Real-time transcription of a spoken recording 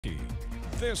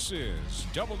This is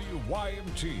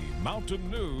WYMT Mountain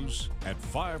News at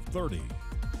 5:30.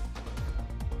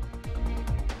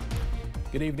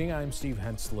 Good evening, I'm Steve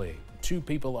Hensley. 2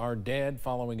 people are dead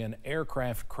following an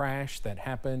aircraft crash that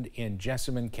happened in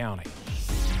Jessamine County.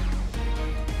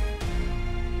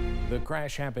 The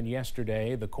crash happened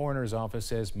yesterday. The coroner's office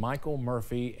says Michael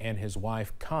Murphy and his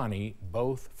wife Connie,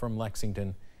 both from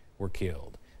Lexington, were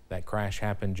killed. That crash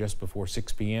happened just before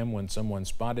 6 p.m. when someone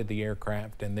spotted the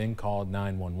aircraft and then called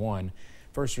 911.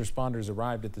 First responders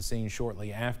arrived at the scene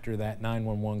shortly after that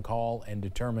 911 call and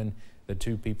determined the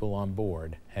 2 people on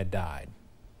board had died.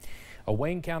 A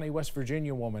Wayne County, West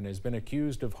Virginia woman has been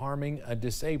accused of harming a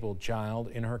disabled child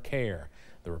in her care.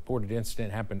 The reported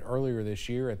incident happened earlier this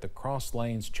year at the Cross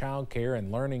Lanes Child Care and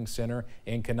Learning Center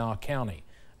in Kanawha County.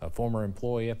 A former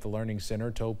employee at the Learning Center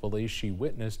told police she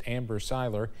witnessed Amber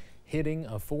Seiler hitting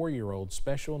a 4-year-old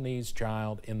special needs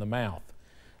child in the mouth.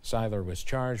 Seiler was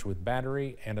charged with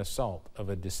battery and assault of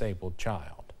a disabled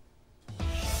child.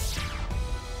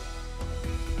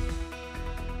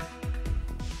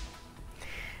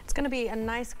 It's going to be a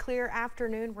nice clear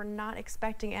afternoon. We're not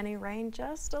expecting any rain,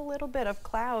 just a little bit of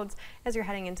clouds as you're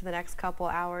heading into the next couple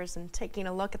hours. And taking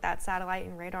a look at that satellite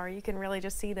and radar, you can really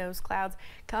just see those clouds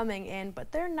coming in,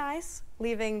 but they're nice,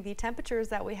 leaving the temperatures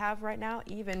that we have right now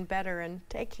even better. And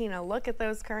taking a look at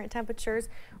those current temperatures,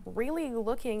 really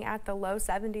looking at the low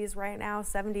 70s right now,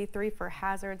 73 for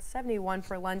Hazard, 71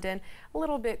 for London, a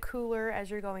little bit cooler as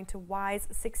you're going to Wise,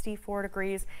 64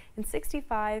 degrees, and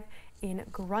 65 in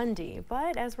Grundy.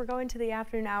 But as we're going to the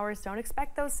afternoon hours, don't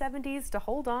expect those 70s to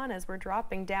hold on as we're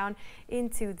dropping down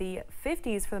into the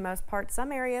 50s for the most part.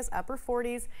 Some areas upper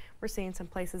 40s. We're seeing some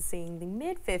places seeing the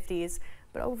mid 50s,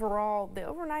 but overall the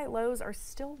overnight lows are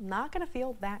still not going to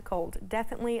feel that cold.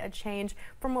 Definitely a change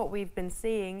from what we've been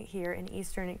seeing here in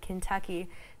eastern Kentucky.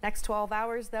 Next 12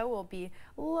 hours though will be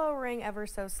lowering ever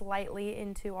so slightly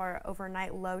into our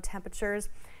overnight low temperatures.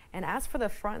 And as for the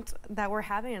front that we're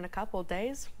having in a couple of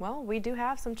days, well, we do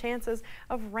have some chances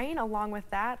of rain along with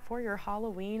that for your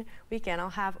Halloween weekend. I'll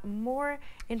have more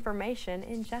information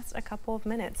in just a couple of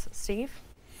minutes. Steve?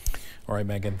 All right,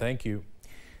 Megan, thank you.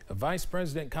 Vice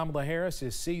President Kamala Harris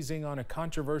is seizing on a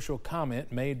controversial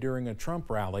comment made during a Trump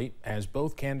rally as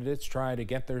both candidates try to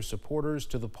get their supporters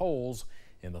to the polls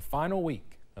in the final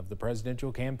week of the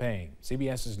presidential campaign.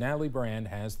 CBS's Natalie Brand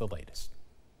has the latest.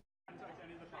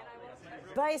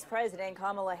 Vice President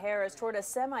Kamala Harris toured a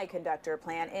semiconductor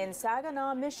plant in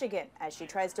Saginaw, Michigan, as she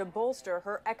tries to bolster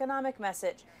her economic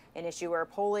message, an issue where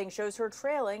polling shows her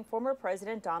trailing former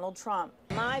President Donald Trump.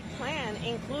 My plan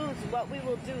includes what we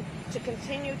will do to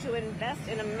continue to invest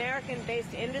in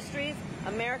American-based industries,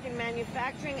 American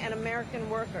manufacturing, and American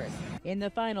workers. In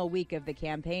the final week of the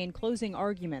campaign, closing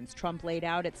arguments Trump laid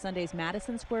out at Sunday's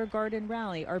Madison Square Garden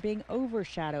rally are being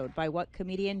overshadowed by what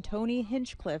comedian Tony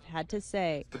Hinchcliffe had to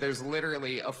say. There's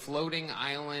literally a floating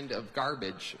island of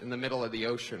garbage in the middle of the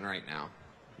ocean right now.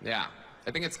 Yeah. I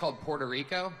think it's called Puerto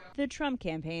Rico. The Trump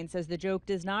campaign says the joke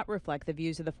does not reflect the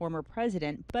views of the former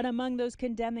president, but among those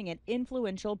condemning it,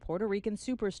 influential Puerto Rican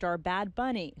superstar Bad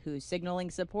Bunny, who's signaling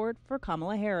support for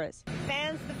Kamala Harris.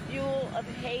 Fans the fuel of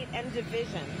hate and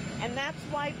division, and that's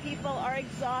why people are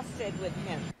exhausted with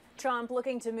him. Trump,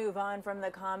 looking to move on from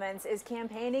the comments, is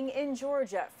campaigning in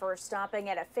Georgia, first stopping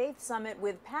at a faith summit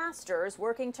with pastors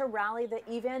working to rally the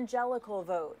evangelical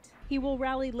vote. He will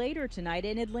rally later tonight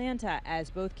in Atlanta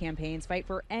as both campaigns fight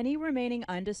for any remaining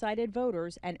undecided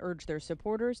voters and urge their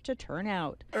supporters to turn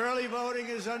out. Early voting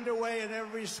is underway in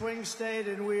every swing state,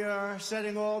 and we are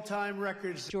setting all-time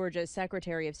records. Georgia's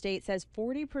Secretary of State says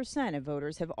 40% of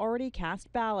voters have already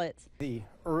cast ballots. The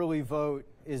early vote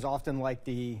is often like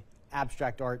the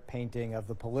abstract art painting of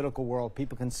the political world.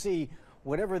 People can see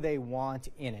whatever they want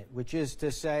in it, which is to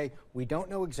say we don't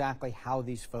know exactly how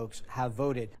these folks have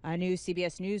voted. A new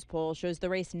CBS News poll shows the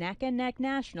race neck and neck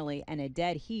nationally and a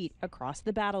dead heat across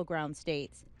the battleground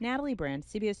states. Natalie Brand,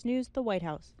 CBS News, the White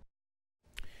House.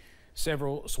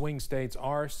 Several swing states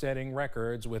are setting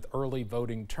records with early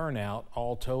voting turnout.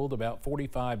 All told, about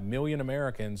 45 million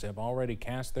Americans have already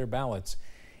cast their ballots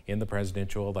in the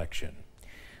presidential election.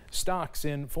 Stocks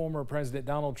in former President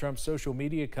Donald Trump's social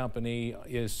media company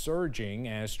is surging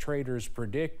as traders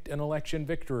predict an election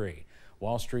victory.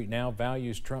 Wall Street now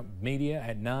values Trump Media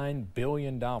at $9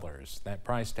 billion. That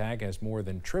price tag has more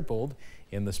than tripled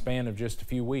in the span of just a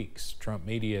few weeks. Trump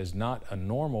Media is not a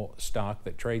normal stock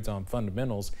that trades on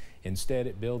fundamentals. Instead,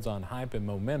 it builds on hype and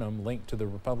momentum linked to the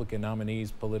Republican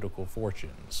nominee's political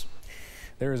fortunes.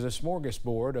 There is a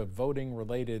smorgasbord of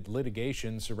voting-related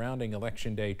litigation surrounding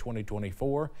Election Day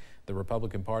 2024. The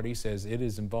Republican Party says it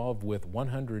is involved with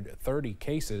 130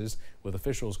 cases, with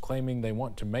officials claiming they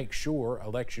want to make sure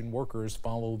election workers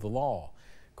follow the law.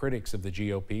 Critics of the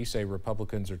GOP say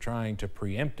Republicans are trying to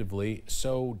preemptively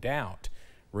sow doubt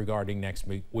regarding next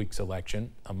week's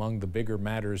election. Among the bigger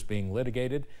matters being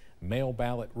litigated, mail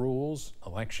ballot rules,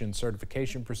 election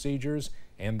certification procedures,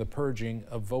 and the purging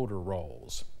of voter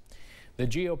rolls. The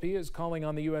GOP is calling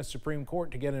on the U.S. Supreme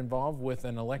Court to get involved with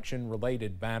an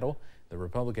election-related battle. The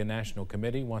Republican National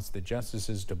Committee wants the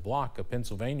justices to block a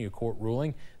Pennsylvania court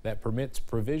ruling that permits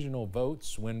provisional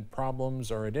votes when problems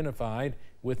are identified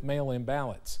with mail-in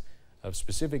ballots. Of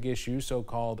specific issues,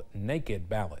 so-called naked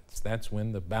ballots. That's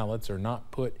when the ballots are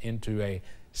not put into a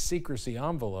secrecy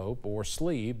envelope or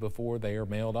sleeve before they are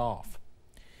mailed off.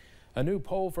 A new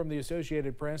poll from the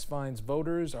Associated Press finds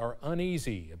voters are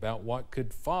uneasy about what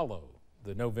could follow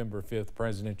the November 5th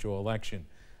presidential election.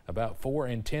 About 4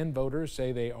 in 10 voters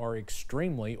say they are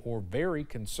extremely or very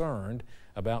concerned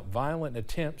about violent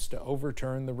attempts to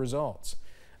overturn the results.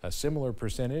 A similar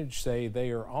percentage say they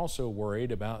are also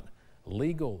worried about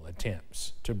legal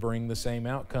attempts to bring the same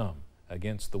outcome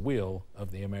against the will of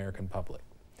the American public.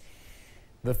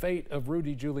 The fate of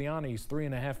Rudy Giuliani's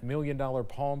 $3.5 million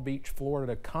Palm Beach,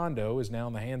 Florida condo is now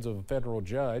in the hands of a federal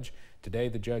judge. Today,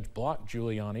 the judge blocked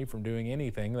Giuliani from doing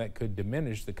anything that could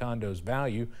diminish the condo's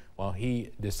value while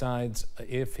he decides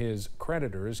if his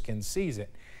creditors can seize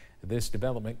it. This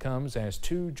development comes as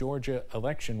 2 Georgia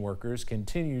election workers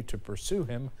continue to pursue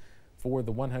him for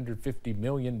the $150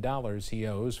 million he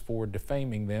owes for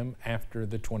defaming them after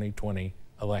the 2020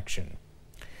 election.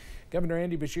 Governor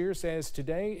Andy Beshear says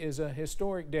today is a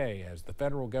historic day as the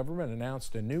federal government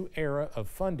announced a new era of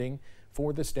funding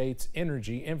for the state's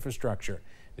energy infrastructure.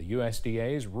 The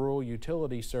USDA's Rural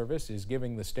Utility Service is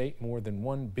giving the state more than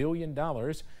 $1 billion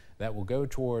that will go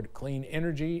toward clean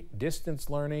energy, distance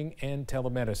learning, and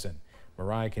telemedicine.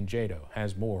 Mariah Conjado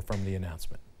has more from the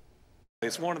announcement.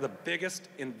 It's one of the biggest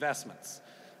investments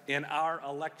in our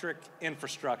electric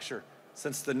infrastructure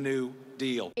since the New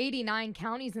Deal. 89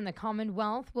 counties in the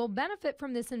Commonwealth will benefit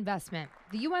from this investment.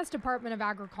 The U.S. Department of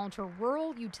Agriculture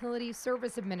Rural Utility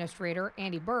Service Administrator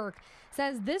Andy Burke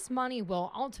says this money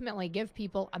will ultimately give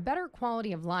people a better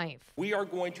quality of life. We are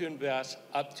going to invest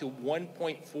up to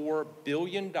 $1.4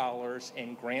 billion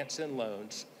in grants and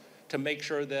loans to make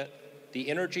sure that the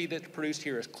energy that's produced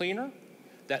here is cleaner,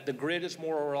 that the grid is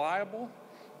more reliable,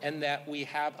 and that we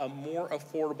have a more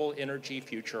affordable energy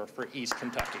future for East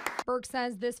Kentucky. Burke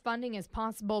says this funding is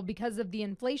possible because of the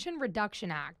Inflation Reduction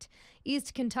Act.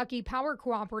 East Kentucky Power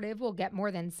Cooperative will get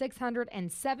more than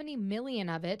 $670 million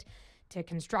of it to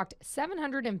construct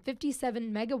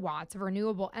 757 megawatts of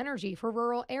renewable energy for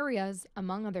rural areas,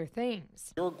 among other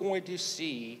things. You're going to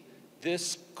see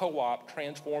this co-op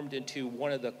transformed into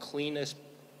one of the cleanest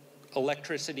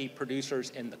electricity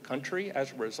producers in the country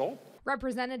as a result.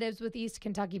 Representatives with East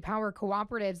Kentucky Power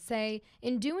Cooperatives say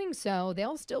in doing so,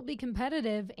 they'll still be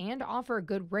competitive and offer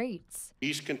good rates.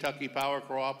 East Kentucky Power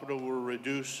Cooperative will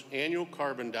reduce annual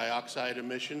carbon dioxide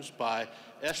emissions by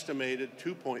estimated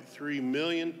 2.3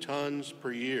 million tons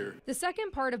per year. The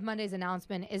second part of Monday's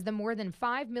announcement is the more than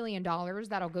 $5 million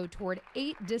that'll go toward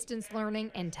 8 distance learning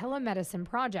and telemedicine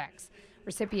projects.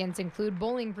 Recipients include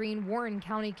Bowling Green, Warren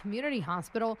County Community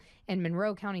Hospital, and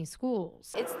Monroe County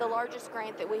Schools. It's the largest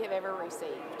grant that we have ever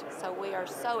received, so we are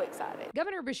so excited.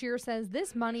 Governor Beshear says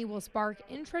this money will spark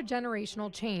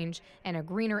intragenerational change and a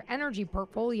greener energy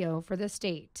portfolio for the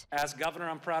state. As governor,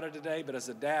 I'm proud of today, but as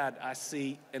a dad, I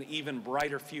see an even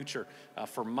brighter future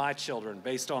for my children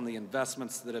based on the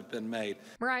investments that have been made.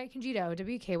 Mariah Conjado,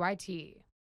 WKYT.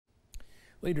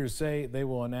 Leaders say they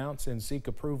will announce and seek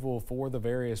approval for the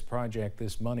various projects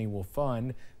this money will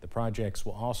fund. The projects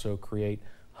will also create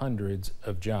hundreds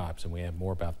of jobs, and we have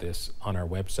more about this on our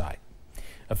website.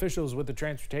 Officials with the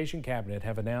Transportation Cabinet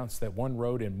have announced that one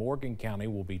road in Morgan County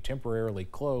will be temporarily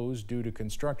closed due to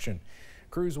construction.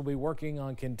 Crews will be working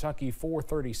on Kentucky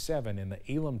 437 in the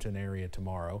Elamton area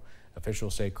tomorrow.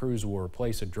 Officials say crews will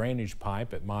replace a drainage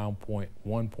pipe at mile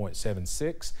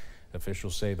 1.76.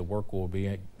 Officials say the work will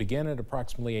begin at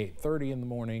approximately 8:30 in the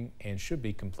morning and should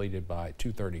be completed by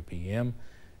 2:30 p.m.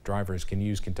 Drivers can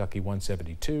use Kentucky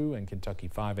 172 and Kentucky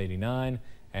 589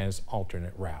 as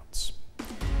alternate routes.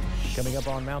 Coming up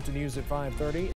on Mountain News at 5:30.